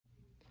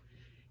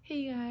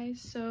Hey guys,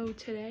 so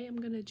today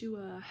I'm gonna do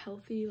a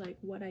healthy like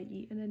what I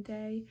eat in a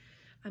day.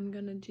 I'm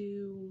gonna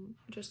do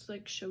just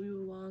like show you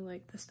along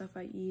like the stuff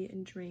I eat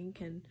and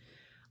drink and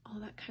all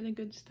that kind of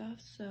good stuff.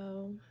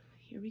 So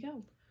here we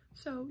go.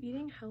 So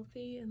eating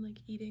healthy and like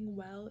eating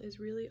well is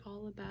really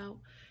all about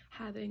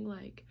having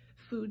like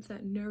foods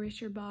that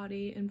nourish your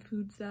body and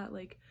foods that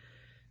like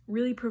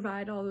really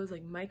provide all those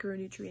like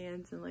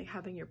micronutrients and like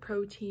having your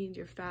proteins,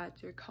 your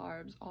fats, your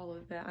carbs, all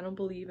of that. I don't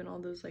believe in all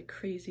those like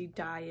crazy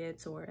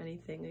diets or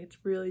anything. It's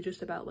really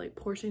just about like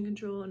portion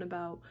control and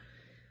about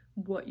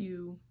what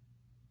you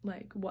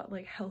like, what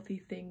like healthy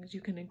things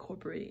you can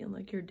incorporate in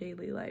like your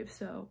daily life.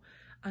 So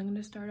I'm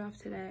gonna start off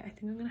today. I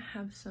think I'm gonna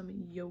have some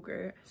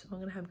yogurt. So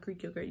I'm gonna have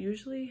Greek yogurt.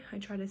 Usually I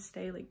try to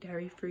stay like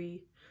dairy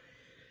free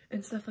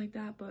and stuff like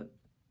that, but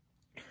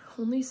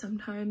only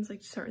sometimes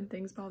like certain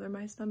things bother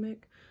my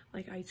stomach,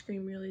 like ice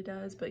cream really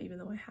does. But even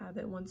though I have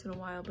it once in a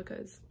while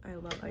because I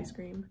love ice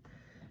cream.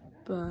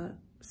 But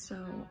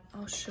so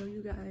I'll show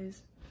you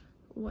guys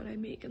what I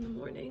make in the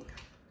morning.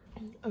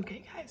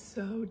 Okay guys,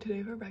 so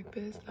today for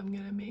breakfast I'm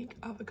gonna make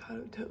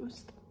avocado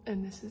toast,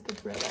 and this is the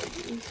bread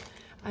I use.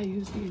 I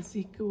use the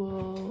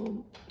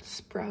Ezekiel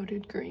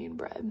sprouted grain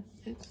bread.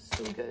 It's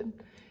so good.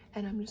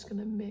 And I'm just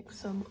gonna mix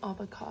some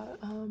avocado,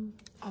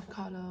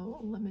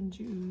 lemon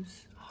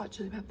juice, hot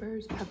chili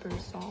peppers, pepper,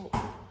 salt,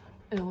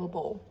 in a little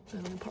bowl. And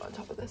I'm gonna put it on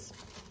top of this.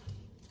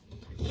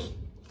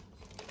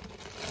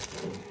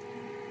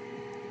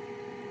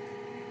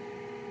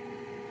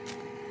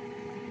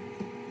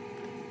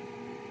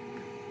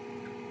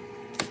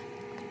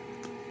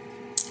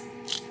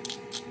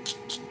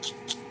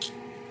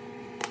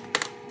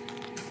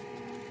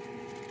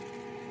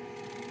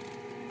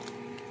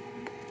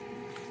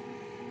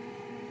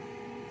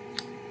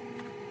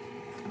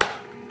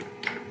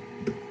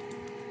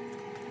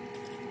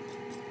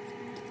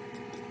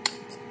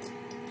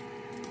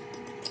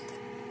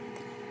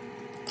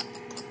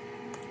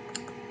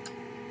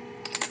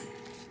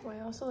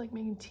 I also like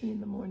making tea in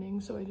the morning,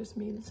 so I just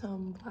made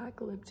some black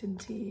Lipton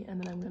tea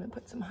and then I'm gonna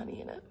put some honey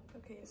in it.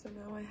 Okay, so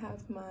now I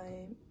have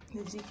my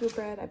Ezekiel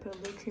bread. I put a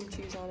little cream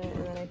cheese on it,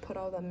 and then I put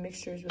all the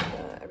mixtures with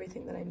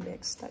everything that I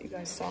mixed that you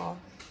guys saw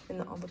in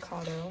the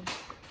avocado.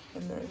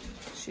 And then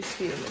she's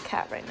feeding the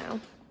cat right now.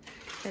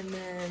 And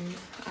then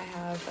I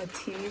have a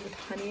tea with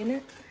honey in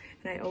it,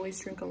 and I always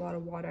drink a lot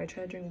of water. I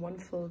try to drink one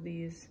full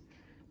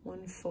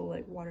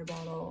like water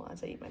bottle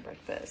as I eat my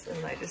breakfast, and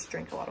then I just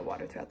drink a lot of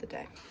water throughout the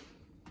day.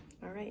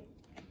 All right.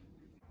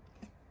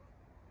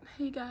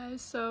 Hey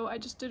guys, so I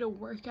just did a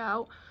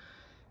workout,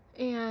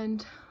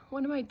 and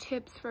one of my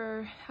tips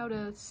for how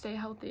to stay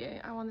healthy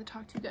I want to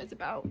talk to you guys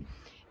about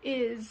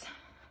is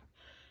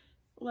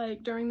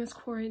like during this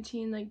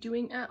quarantine, like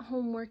doing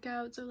at-home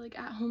workouts or like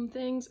at-home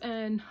things.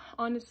 And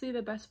honestly,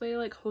 the best way to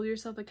like hold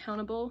yourself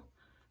accountable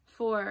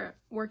for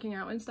working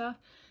out and stuff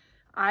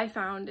I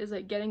found is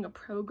like getting a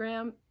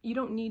program. You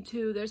don't need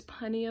to. There's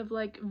plenty of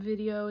like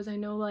videos. I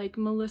know like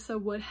Melissa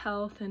Wood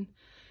Health and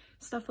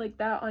stuff like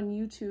that on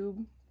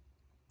YouTube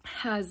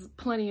has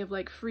plenty of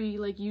like free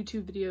like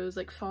YouTube videos,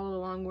 like follow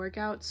along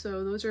workouts,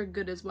 so those are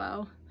good as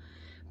well.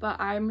 But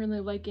I'm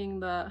really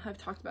liking I've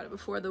talked about it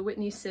before, the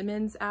Whitney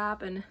Simmons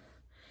app, and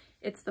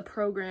it's the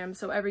program,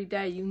 so every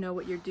day you know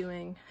what you're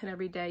doing, and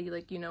every day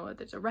you know what,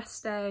 there's a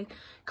rest day,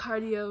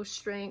 cardio,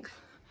 strength.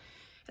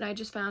 And I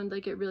just found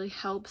like it really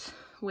helps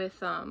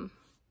with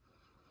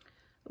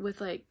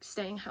like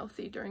staying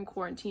healthy during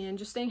quarantine and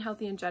just staying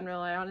healthy in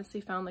general. I honestly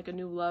found like a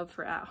new love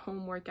for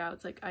at-home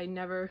workouts. Like I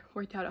never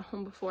worked out at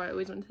home before. I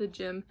always went to the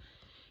gym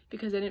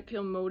because I didn't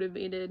feel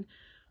motivated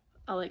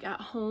like at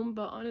home,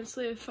 but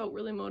honestly I felt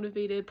really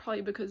motivated,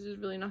 probably because there's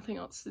really nothing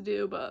else to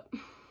do, but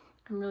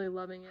I'm really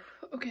loving it.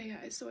 Okay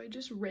guys, so I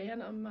just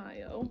ran a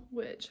mile,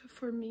 which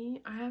for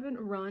me, I haven't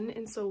run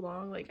in so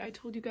long. Like I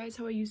told you guys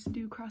how I used to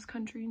do cross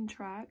country and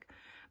track,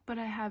 but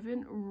I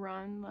haven't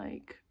run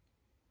like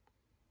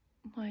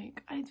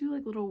I do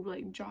like little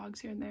like jogs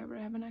here and there, but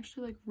I haven't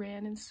actually like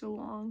ran in so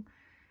long,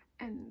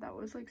 and that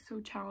was like so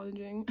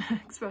challenging,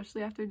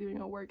 especially after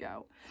doing a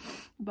workout.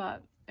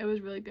 But it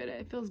was really good.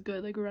 It feels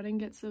good. Like running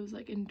gets those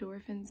like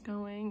endorphins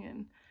going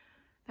and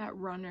that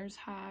runner's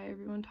high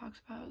everyone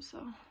talks about.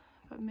 So,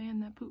 but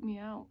man, that pooped me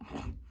out.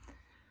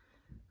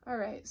 All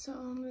right, so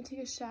I'm gonna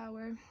take a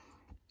shower,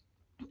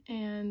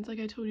 and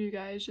like I told you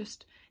guys,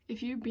 just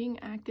if you're being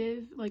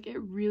active, like it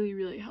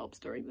really helps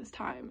during this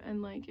time,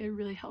 and like it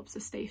really helps to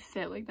stay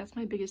fit. Like that's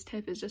my biggest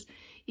tip, is just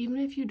even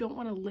if you don't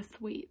want to lift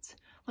weights,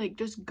 like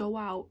just go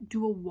out,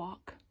 do a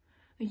walk.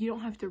 Like you don't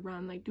have to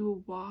run, like do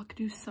a walk,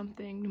 do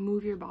something to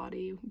move your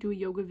body, do a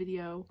yoga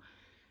video,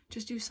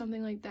 just do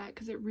something like that,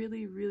 because it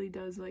really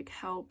does like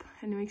help,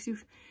 and it makes you,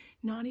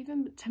 not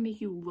even to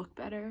make you look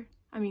better,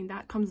 I mean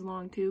that comes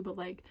along too, but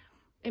like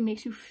it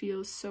makes you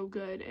feel so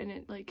good. And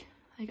it like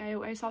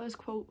I saw this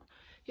quote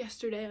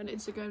yesterday on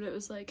Instagram. It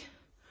was like,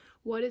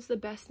 what is the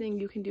best thing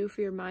you can do for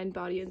your mind,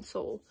 body, and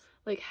soul?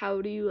 Like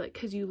how do you, like,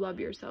 because you love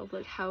yourself,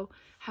 like how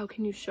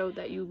can you show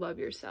that you love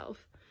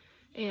yourself?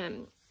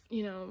 And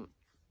you know,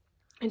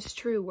 it's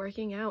true,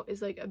 working out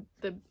is like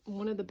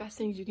one of the best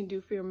things you can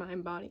do for your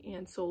mind, body,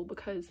 and soul,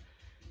 because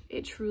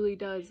it truly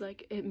does,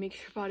 like, it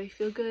makes your body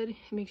feel good,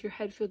 it makes your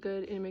head feel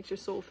good, and it makes your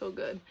soul feel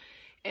good.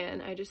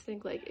 And I just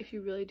think, like, if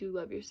you really do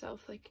love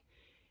yourself, like,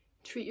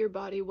 treat your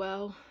body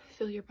well,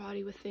 fill your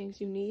body with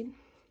things you need.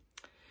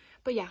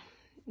 But yeah,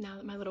 now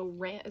that my little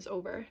rant is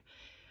over,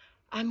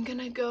 I'm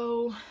gonna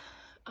go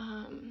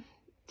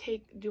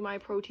do my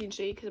protein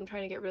shake, because I'm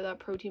trying to get rid of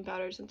that protein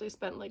powder since I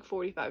spent like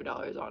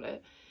 $45 on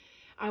it.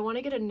 I want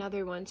to get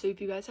another one, so if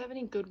you guys have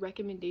any good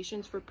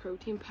recommendations for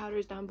protein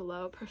powders down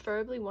below,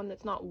 preferably one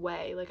that's not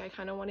whey. Like, I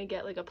kind of want to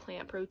get like a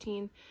plant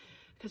protein,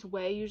 because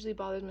whey usually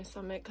bothers my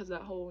stomach because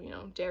that whole, you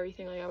know, dairy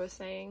thing, like I was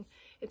saying.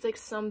 It's like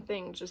some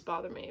things just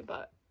bother me,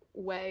 but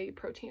whey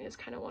protein is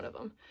kind of one of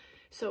them.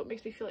 So it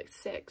makes me feel like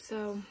sick.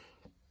 So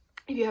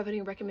if you have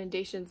any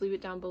recommendations, leave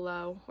it down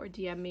below, or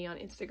DM me on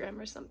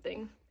Instagram or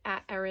something,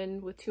 at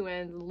Erin with 2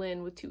 N's,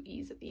 Lynn with 2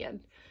 E's at the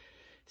end.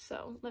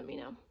 So let me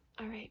know.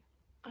 All right.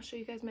 I'll show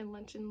you guys my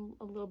lunch in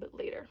a little bit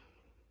later.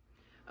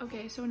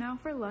 Okay, so now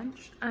for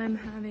lunch, I'm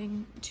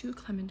having 2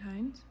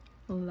 clementines.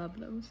 Love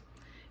those.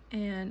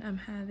 And I'm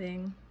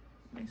having,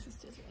 my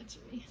sister's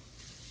watching me.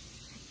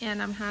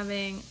 And I'm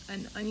having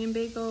an onion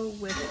bagel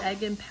with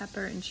egg and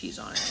pepper and cheese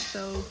on it.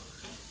 So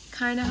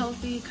kind of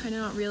healthy, kind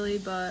of not really,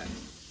 but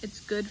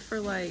it's good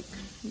for like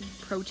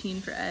protein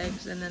for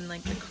eggs, and then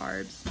like the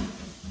carbs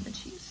and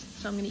cheese.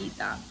 So I'm gonna eat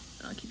that,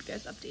 and I'll keep you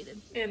guys updated.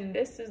 And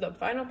this is the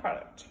final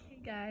product.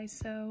 Guys,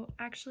 so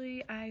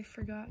actually I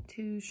forgot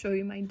to show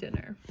you my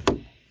dinner.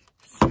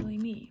 Silly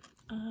me.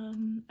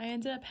 I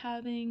ended up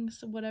having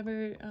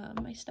whatever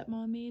my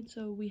stepmom made.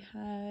 So we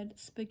had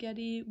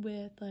spaghetti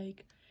with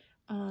like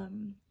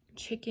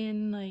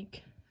chicken,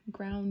 like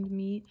ground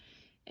meat,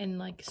 and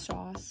like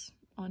sauce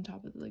on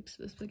top of like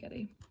the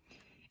spaghetti.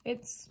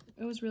 It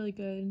was really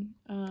good.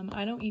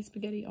 I don't eat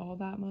spaghetti all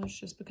that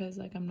much, just because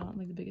like I'm not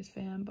like the biggest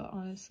fan, but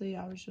honestly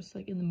I was just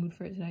like in the mood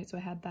for it tonight, so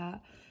I had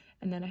that.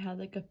 And then I had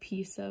like a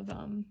piece of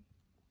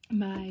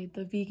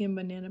the vegan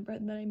banana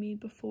bread that I made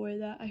before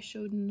that I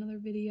showed in another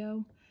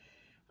video.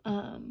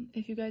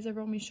 If you guys ever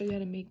want me to show you how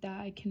to make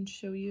that, I can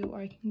show you, or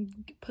I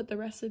can put the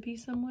recipe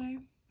somewhere.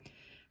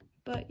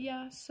 But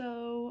yeah,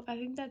 so I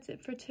think that's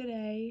it for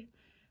today.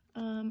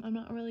 I'm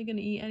not really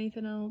gonna eat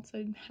anything else.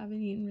 I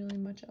haven't eaten really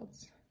much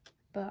else,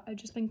 but I've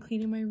just been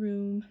cleaning my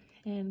room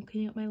and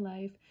cleaning up my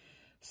life.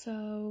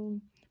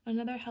 So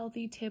another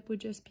healthy tip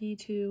would just be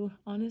to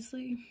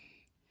honestly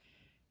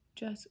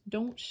just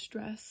don't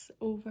stress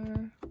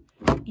over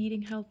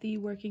eating healthy,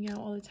 working out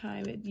all the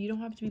time. You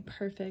don't have to be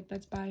perfect.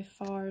 That's by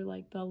far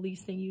like the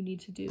least thing you need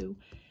to do.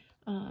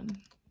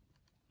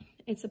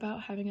 It's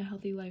about having a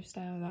healthy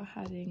lifestyle, about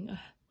having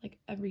like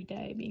every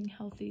day being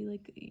healthy.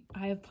 Like,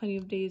 I have plenty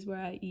of days where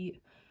I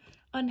eat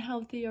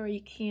unhealthy, or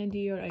eat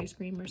candy or ice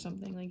cream or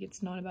something. Like,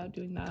 it's not about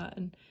doing that.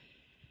 And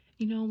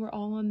you know, we're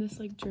all on this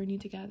like journey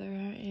together,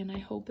 and I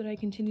hope that I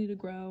continue to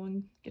grow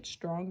and get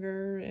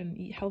stronger and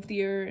eat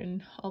healthier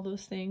and all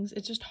those things.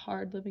 It's just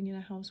hard living in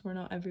a house where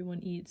not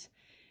everyone eats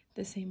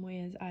the same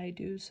way as I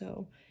do,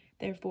 so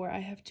therefore I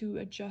have to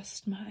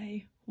adjust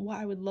what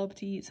I would love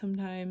to eat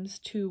sometimes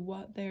to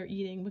what they're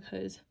eating,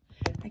 because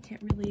I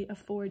can't really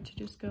afford to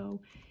just go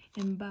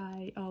and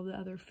buy all the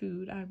other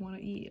food I want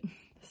to eat.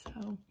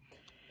 So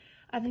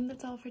I think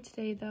that's all for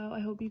today, though.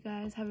 I hope you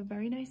guys have a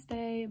very nice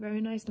day, a very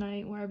nice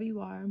night, wherever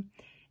you are,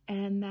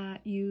 and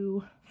that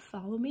you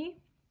follow me,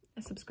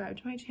 subscribe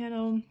to my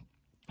channel,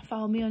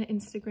 follow me on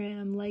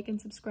Instagram, like and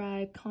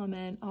subscribe,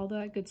 comment, all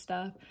that good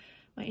stuff.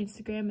 My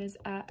Instagram is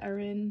at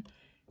Erin,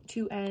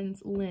 2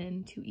 N's,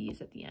 Lynn, 2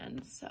 E's at the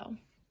end. So,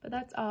 but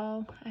that's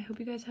all. I hope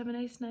you guys have a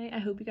nice night. I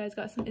hope you guys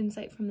got some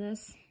insight from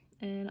this,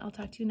 and I'll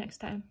talk to you next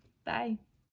time. Bye.